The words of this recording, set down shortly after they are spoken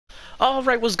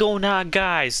Alright, what's going on,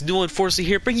 guys? New Enforcer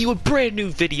here, bringing you a brand new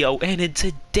video, and in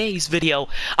today's video,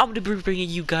 I'm going to be bringing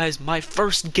you guys my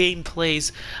first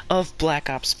gameplays of Black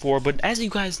Ops 4, but as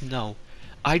you guys know,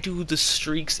 I do the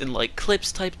streaks and like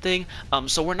clips type thing,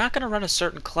 so we're not going to run a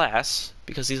certain class,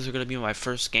 because these are going to be my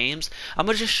first games. I'm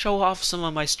going to just show off some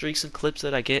of my streaks and clips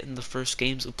that I get in the first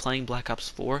games of playing Black Ops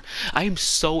 4. I am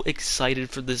so excited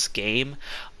for this game.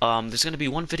 There's going to be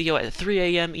one video at 3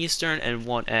 a.m. Eastern and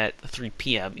one at 3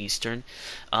 p.m. Eastern.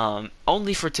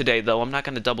 Only for today, though. I'm not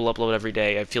going to double upload every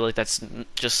day. I feel like that's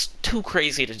just too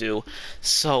crazy to do.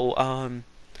 So,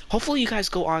 hopefully you guys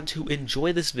go on to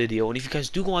enjoy this video, and if you guys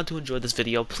do go on to enjoy this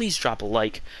video, please drop a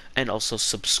like and also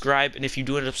subscribe. And if you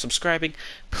do end up subscribing,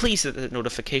 please hit that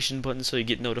notification button so you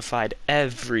get notified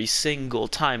every single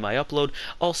time I upload.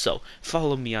 Also,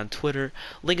 follow me on Twitter,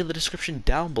 link in the description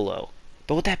down below.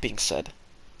 But with that being said,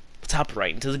 let's hop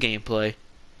right into the gameplay.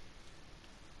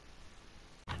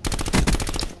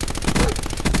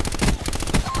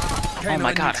 Oh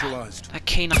my god, that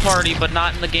Kane party, but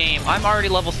not in the game. I'm already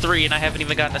level 3 and I haven't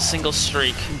even gotten a single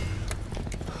streak.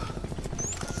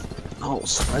 Oh,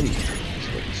 sweaty.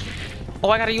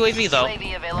 Oh, I got a UAV though.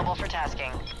 UAV available for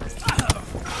tasking.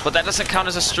 But that doesn't count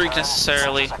as a streak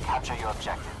necessarily.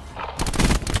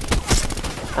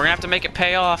 We're gonna have to make it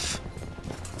pay off.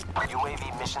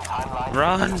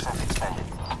 Run.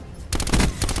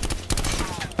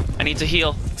 I need to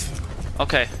heal.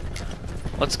 Okay,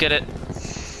 let's get it.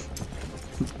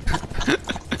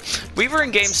 We were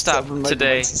in GameStop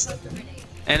today,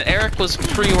 and Eric was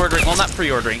pre-ordering, well, not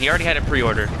pre-ordering, he already had it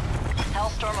pre-ordered,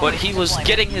 but he was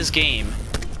getting his game,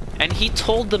 and he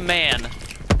told the man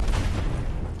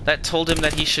that told him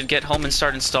that he should get home and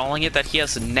start installing it that he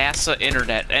has NASA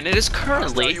internet, and it is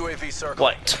currently,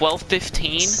 what,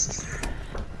 12:15,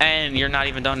 and you're not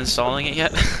even done installing it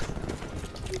yet?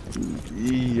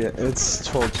 Yeah, it's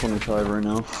 12:25 right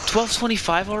now.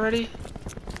 12:25 already?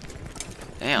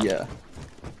 Damn. Yeah.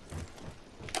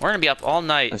 We're gonna be up all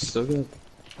night. I still got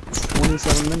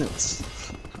 27 minutes.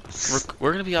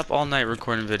 We're gonna be up all night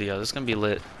recording videos. It's gonna be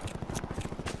lit.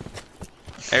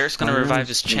 Eric's gonna revive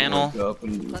his channel. Wake up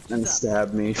and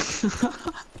stab me.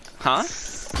 Huh?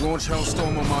 Launch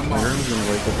Hellstorm on my mark. Aaron's gonna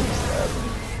wake up and stab me.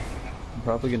 I'm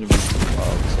probably gonna be too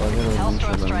loud, so I gotta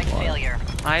Hellstorm strike failure.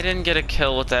 I didn't get a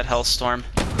kill with that Hellstorm.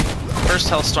 First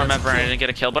Hellstorm ever, and I didn't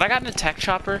get a kill. But I got an attack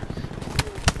chopper.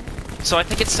 So I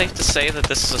think it's safe to say that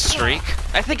this is a streak.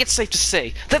 I think it's safe to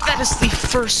say that that is the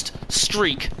first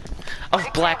streak of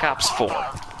Black Ops 4.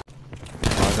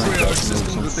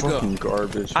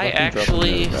 Garbage. I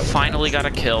actually finally got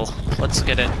a kill. Let's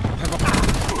get it.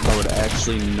 I would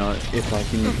actually nut if I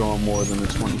can go on more than a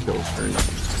 20 kill streak.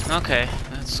 Okay,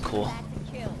 that's cool.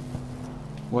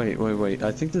 Wait.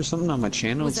 I think there's something on my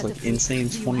channel. It's like insane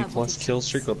 20+ kill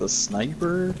streak with a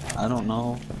sniper. I don't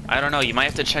know. I don't know. You might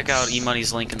have to check out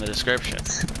eMoney's link in the description.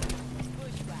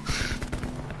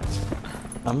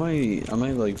 I might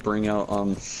like bring out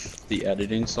the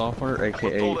editing software,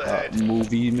 aka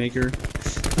Movie Maker. And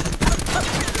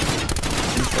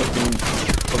fucking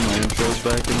put my intros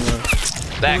back in there.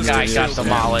 That guy got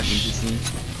demolished.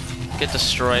 Get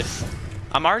destroyed.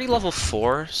 I'm already level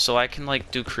 4, so I can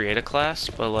like do create a class,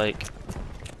 but like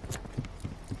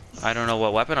I don't know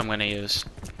what weapon I'm gonna use.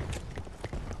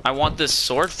 I want this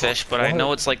swordfish, but I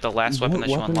know it's like the last weapon that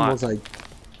you unlock.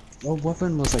 What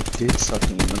weapon was like dick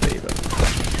sucking in the beta?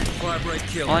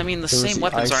 Well, I mean, the same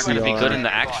weapons aren't gonna be good in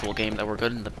the actual game that were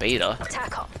good in the beta.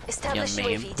 You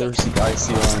meme. There's the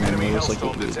ICR and it was like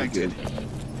really good.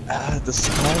 The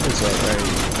sky was alright.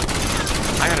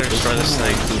 I gotta destroy this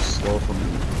thing. Too slow for me.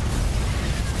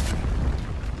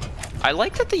 I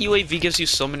like that the UAV gives you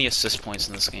so many assist points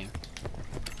in this game.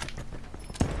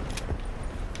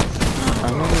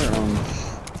 I remember,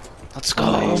 let's go,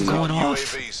 I'm going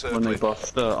off. When they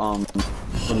buffed the,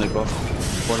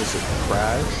 what is it,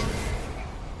 Crash?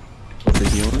 With the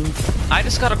healing? I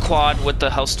just got a quad with the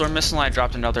Hellstorm missile and I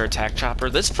dropped another attack chopper.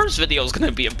 This first video is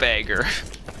gonna be a banger.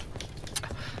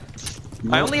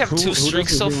 I only have 2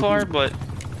 streaks so far, but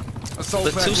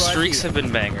the 2 streaks have been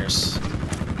bangers.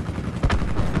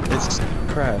 It's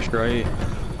Crash, right?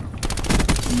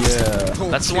 Yeah.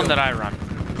 That's the one that I run.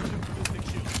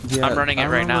 Yeah, I'm running it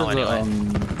right now anyway.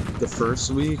 The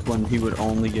first week when he would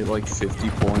only get like 50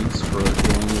 points for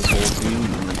killing his whole team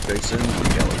and then fix it and he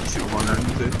got like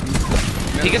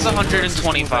 250. He gets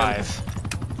 125.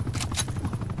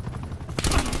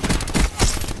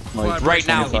 Like, right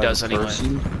now he does anyway.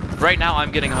 Right now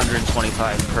I'm getting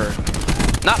 125 per.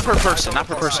 Not per person,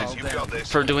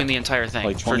 for doing the entire thing.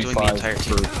 Like for doing the entire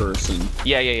team. Per person.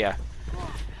 Yeah.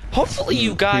 Hopefully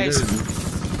you guys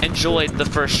enjoyed the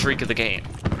first streak of the game.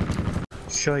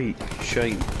 Shite.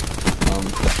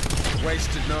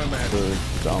 Wasted nomad. To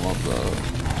download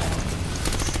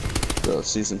the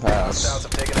season pass. Hostiles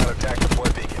have taken out attack deploy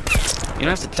beacon. You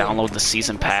don't have to download the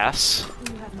season pass.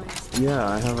 Yeah,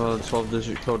 I have a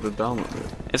 12-digit code to download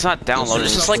it. It's not download,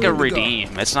 it's just like a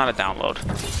redeem. It's not a download.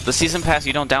 The season pass,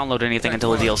 you don't download anything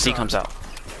until the DLC comes out.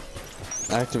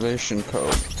 Activation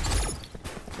code.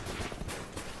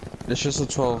 It's just a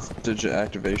 12-digit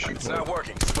activation It's not code.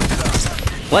 working. Switch it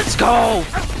up. Let's go!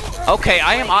 Okay,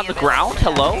 I am on the ground.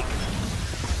 Hello?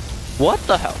 What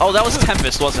the hell? Oh, that was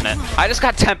Tempest, wasn't it? I just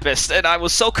got Tempest, and I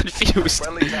was so confused.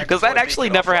 Because that actually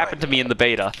never happened to me in the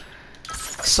beta.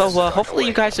 So, hopefully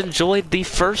you guys enjoyed the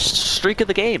first streak of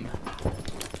the game.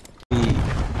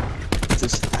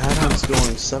 This add-on's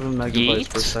going 7 megabytes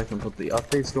per Yeet. second, but the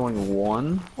update's going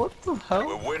 1? What the hell?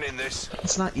 We're winning this.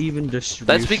 It's not even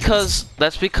distribution.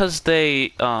 That's because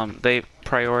they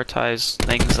prioritize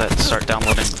things that start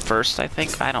downloading first, I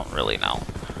think. I don't really know.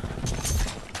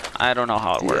 I don't know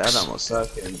how it works. Yeah, add-on was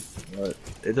second, but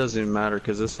it doesn't even matter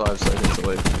because it's 5 seconds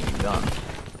away from being done.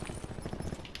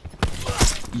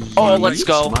 Oh, let's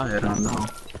go. My add-on now.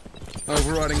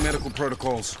 Overriding medical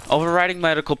protocols. Overriding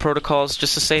medical protocols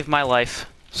just to save my life.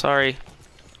 Sorry.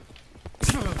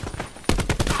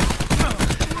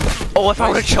 Oh, if I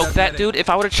would have choked that dude, if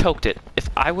I would have choked it,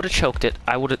 I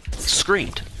would have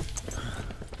screamed.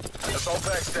 Assault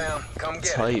packs down. Come It's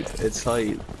get hype. It's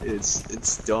hype.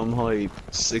 It's dumb hype.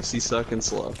 60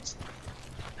 seconds left.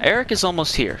 Eric is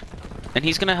almost here, and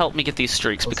he's gonna help me get these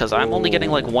streaks because I'm only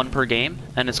getting like 1 per game,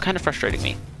 and it's kind of frustrating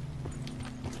me.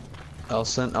 I'll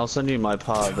send you my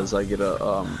pod as I get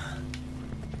a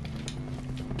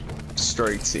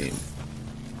strike team.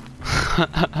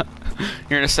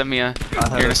 You're gonna send me a. I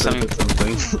You're gonna send me.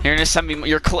 something. You're gonna send me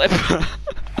your clip.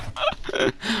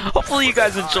 Hopefully you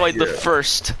guys enjoyed the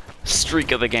first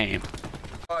streak of the game.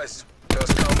 Guys,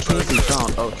 just come Can't be first.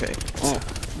 found. Okay. Oh,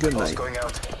 good Pulse night. going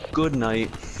out. Good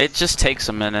night. It just takes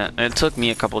a minute. It took me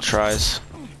a couple tries.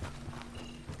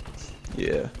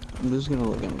 Yeah. I'm just gonna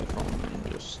look at my phone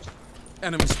and just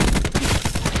Enemies.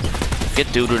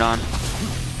 Get doo-dooed on.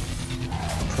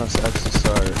 press X to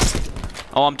start.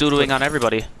 Oh, I'm doo-dooing on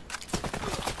everybody.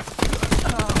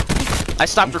 I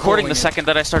stopped recording the second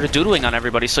that I started doo-dooing on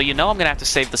everybody, so you know I'm gonna have to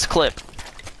save this clip.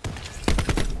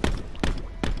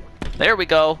 There we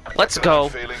go. Let's go.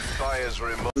 Feeling fires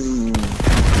remote.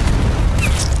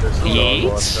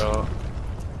 Yeet.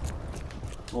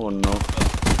 Oh no.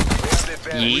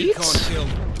 Yeet.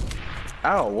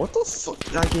 Ow, what the fuck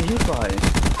did I get hit by?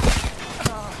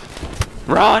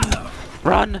 Run!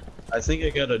 Run! I think I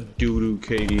got a doo-doo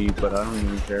KD, but I don't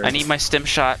even care. I need my stim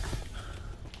shot.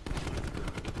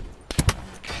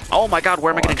 Oh my god,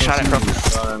 where am I getting shot at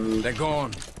from? They're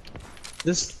gone.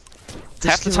 This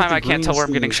Half the kid time with I can't tell where I'm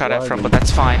green getting sleeve shot is at from, but lagging.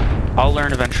 that's fine. I'll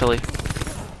learn eventually.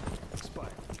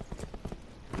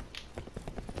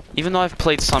 Even though I've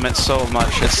played Summit so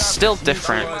much, it's still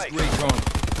different. Recon.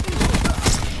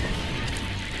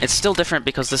 It's still different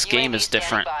because this game is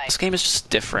different. This game is just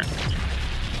different.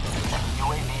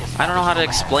 I don't know how to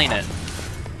explain it.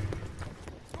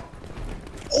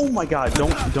 Oh my god,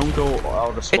 don't go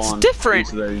out of spawn. It's different,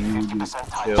 into there, you get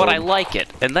killed. but I like it,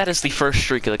 and that is the first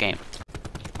streak of the game.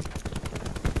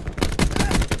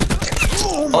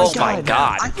 Oh my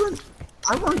god.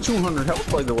 I run 200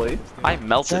 health, by the way. I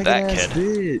melted that kid.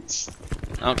 Bitch.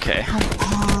 Okay.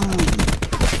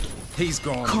 He's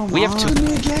gone. Come We have on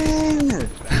again.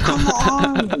 Come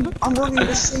on. I'm running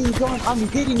the same gun. I'm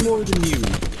hitting more than you.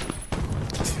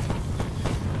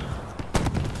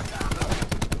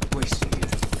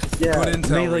 Yeah, Good intel,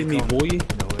 melee me, Recon. boy.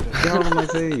 Get out of my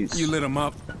face. You lit him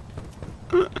up.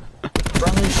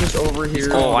 Brennan's just over here.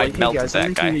 Oh, I like, hey melted guys, that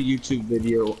I'm guy. making a YouTube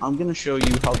video. I'm gonna show you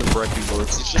how the brekkie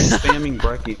works. It's just spamming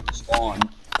brekkie to spawn.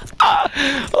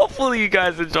 Hopefully you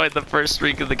guys enjoyed the first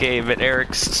streak of the game and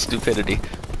Eric's stupidity.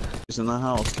 He's in the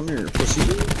house. Come here, pussy.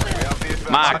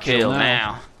 My kill kill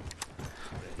now.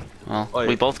 now. Well, Wait,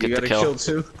 we both you get the got a kill.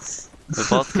 too? We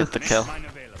both get the kill.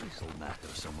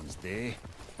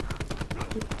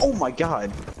 Oh my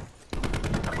god.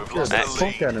 We've Get lost the That- the fuck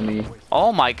lead. out of me.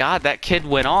 Oh my god, that kid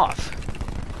went off.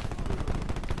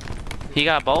 He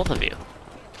got both of you.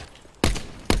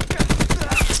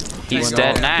 He's Went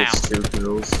dead off, now. gets 2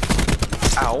 kills.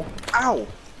 Ow. Ow.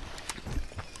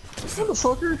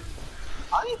 Motherfucker.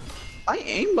 I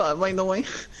aim by the way.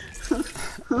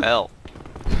 Well,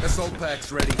 Assault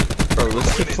packs ready. Bro,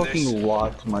 this kid Winning fucking this.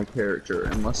 locked my character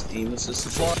and must aim assist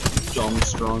is dumb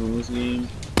strong in this game.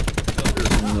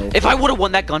 There's no if I would have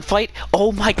won that gunfight,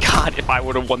 oh my god, if I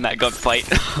would have won that gunfight.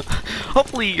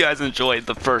 Hopefully you guys enjoyed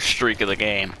the first streak of the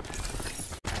game.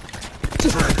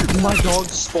 My dog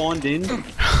spawned in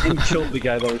and killed the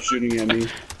guy that was shooting at me.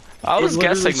 I was It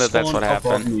literally guessing that that's what spawned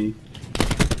above happened. me.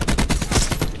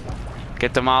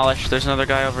 Get demolished. There's another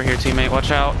guy over here, teammate.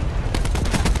 Watch out.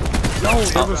 No,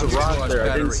 there was a Oh. rock there.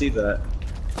 I didn't see that.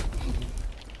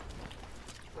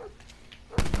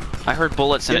 I heard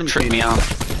bullets and Get it him, tripped me Kane. out.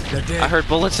 They're dead. I heard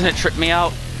bullets and it tripped me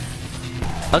out.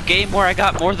 A game where I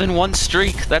got more than one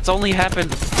streak. That's only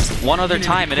happened one other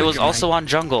time, and it was also on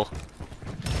jungle.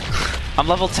 I'm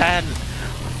level 10.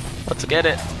 Let's get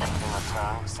it.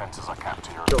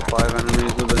 Kill 5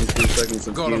 enemies within 2 seconds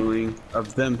of Got 'em. healing.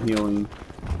 Of them healing.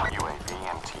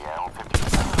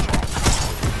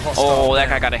 Oh, that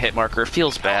guy got a hit marker.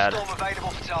 Feels bad.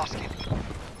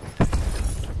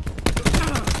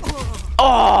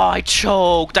 Oh, I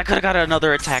choked. I could have got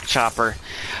another attack chopper.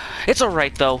 It's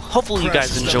alright though. Hopefully you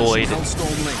guys enjoyed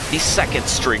Hellstorm Link. the second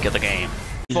streak of the game.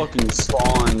 Fucking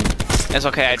spawned. It's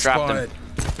okay, I dropped him.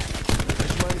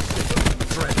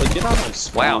 Expired. Like, get out of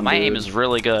spawn, Wow, my aim dude. is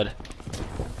really good.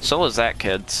 So is that,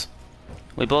 kids.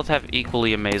 We both have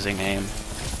equally amazing aim.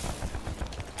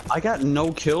 I got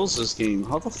no kills this game.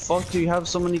 How the fuck do you have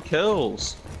so many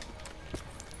kills?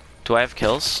 Do I have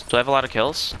kills? Do I have a lot of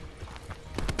kills?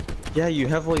 Yeah, you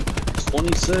have like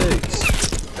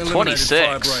 26. Eliminated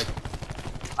 26. Firebreak.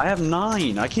 I have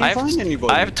 9. I I can't have, find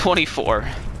anybody. I have 24.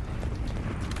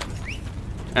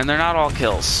 And they're not all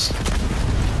kills.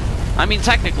 I mean,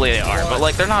 technically they are, but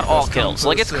like they're not all First come, kills.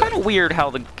 Like it's first kind of weird how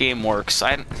the game works.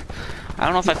 I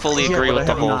don't know if I fully Yeah, agree but with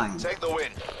the I have whole 9. Take the win.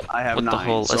 I have with 9. the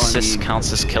whole so I assist mean,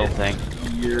 counts as kill thing.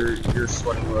 You're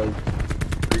sweating like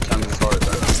 3 times as hard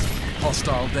as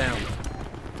Hostile down.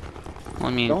 I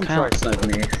mean, Don't try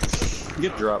sniping me.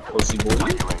 Get dropped, pussy boy.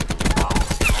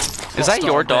 is that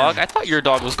your Hostile dog? down. I thought your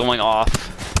dog was going off.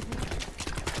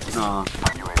 Nah.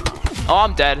 Oh,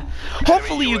 I'm dead.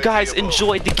 Hopefully you guys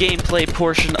enjoyed the gameplay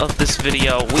portion of this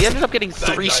video. We ended up getting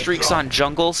 3 streaks on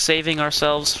jungle, saving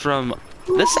ourselves from...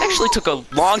 This actually took a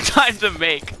long time to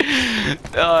make.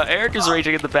 Eric is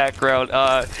raging in the background.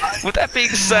 With that being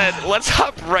said, let's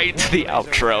hop right into the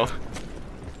outro.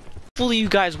 Hopefully you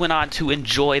guys went on to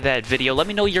enjoy that video. Let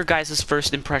me know your guys'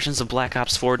 first impressions of Black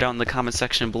Ops 4 down in the comment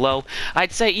section below.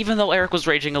 I'd say even though Eric was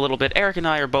raging a little bit, Eric and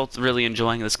I are both really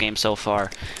enjoying this game so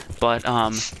far. But,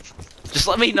 just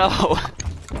let me know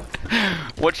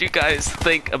what you guys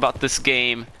think about this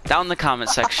game down in the comment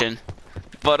section.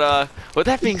 But, with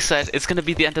that being said, it's gonna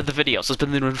be the end of the video, so it's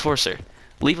been the New Enforcer.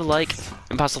 Leave a like,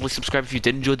 and possibly subscribe if you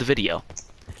did enjoy the video.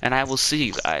 And I will see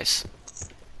you guys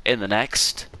in the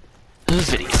next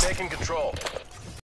video. Taking control.